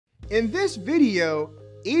In this video,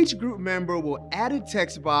 each group member will add a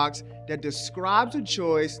text box that describes a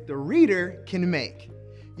choice the reader can make.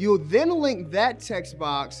 You'll then link that text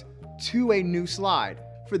box to a new slide.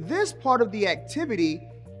 For this part of the activity,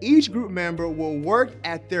 each group member will work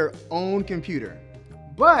at their own computer,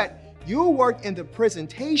 but you'll work in the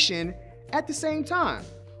presentation at the same time.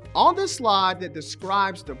 On the slide that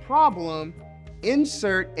describes the problem,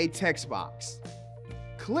 insert a text box.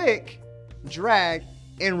 Click, drag,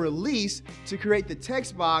 and release to create the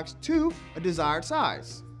text box to a desired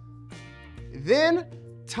size. Then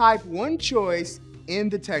type one choice in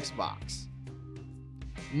the text box.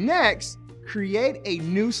 Next, create a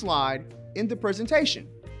new slide in the presentation.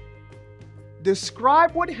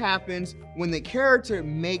 Describe what happens when the character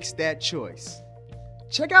makes that choice.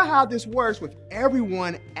 Check out how this works with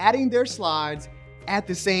everyone adding their slides at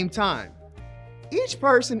the same time. Each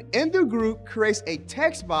person in the group creates a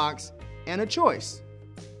text box and a choice.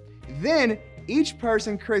 Then each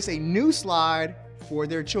person creates a new slide for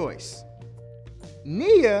their choice.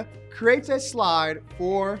 Nia creates a slide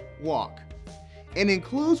for walk and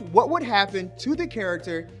includes what would happen to the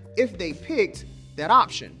character if they picked that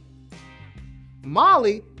option.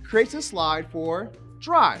 Molly creates a slide for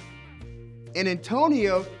drive, and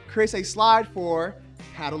Antonio creates a slide for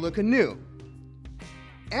paddle a canoe.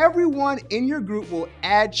 Everyone in your group will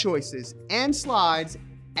add choices and slides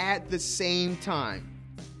at the same time.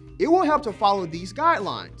 It will help to follow these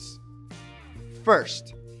guidelines.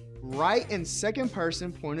 First, write in second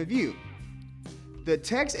person point of view. The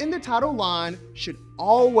text in the title line should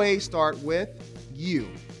always start with you.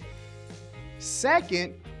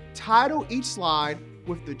 Second, title each slide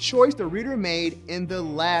with the choice the reader made in the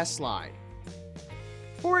last slide.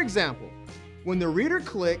 For example, when the reader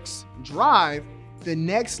clicks drive, the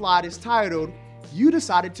next slide is titled, You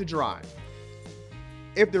Decided to Drive.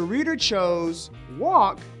 If the reader chose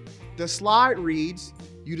walk, the slide reads,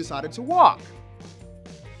 You Decided to Walk.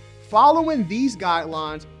 Following these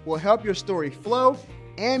guidelines will help your story flow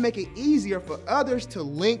and make it easier for others to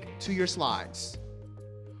link to your slides.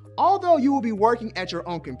 Although you will be working at your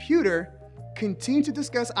own computer, continue to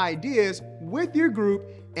discuss ideas with your group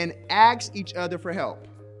and ask each other for help.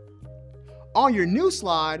 On your new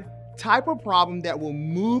slide, type a problem that will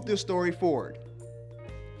move the story forward.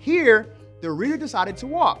 Here, the reader decided to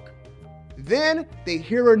walk. Then they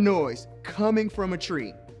hear a noise coming from a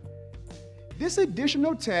tree. This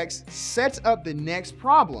additional text sets up the next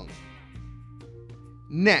problem.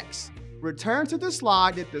 Next, return to the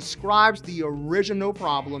slide that describes the original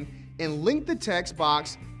problem and link the text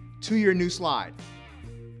box to your new slide.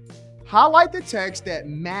 Highlight the text that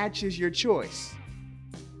matches your choice.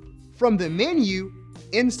 From the menu,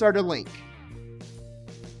 insert a link.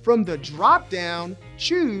 From the drop-down,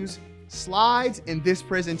 choose Slides in this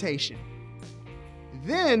presentation.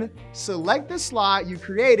 Then, select the slide you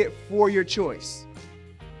created for your choice.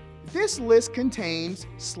 This list contains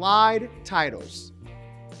slide titles.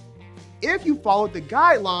 If you followed the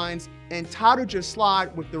guidelines and titled your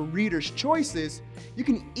slide with the reader's choices, you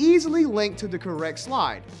can easily link to the correct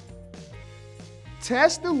slide.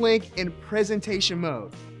 Test the link in presentation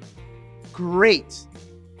mode. Great!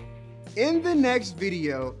 In the next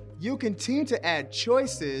video, you'll continue to add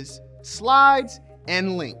choices, slides,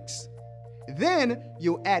 and links. Then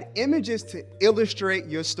you'll add images to illustrate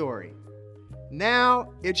your story.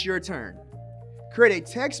 Now it's your turn. Create a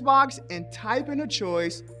text box and type in a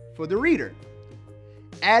choice for the reader.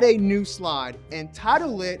 Add a new slide and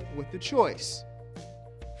title it with the choice.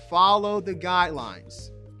 Follow the guidelines.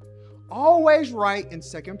 Always write in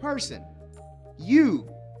second person. You,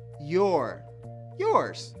 your,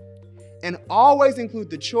 yours. And always include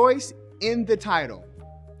the choice in the title.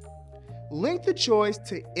 Link the choice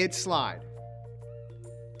to its slide.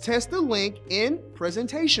 Test the link in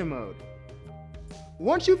presentation mode.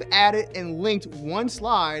 Once you've added and linked one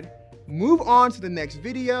slide, move on to the next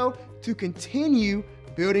video to continue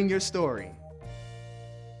building your story.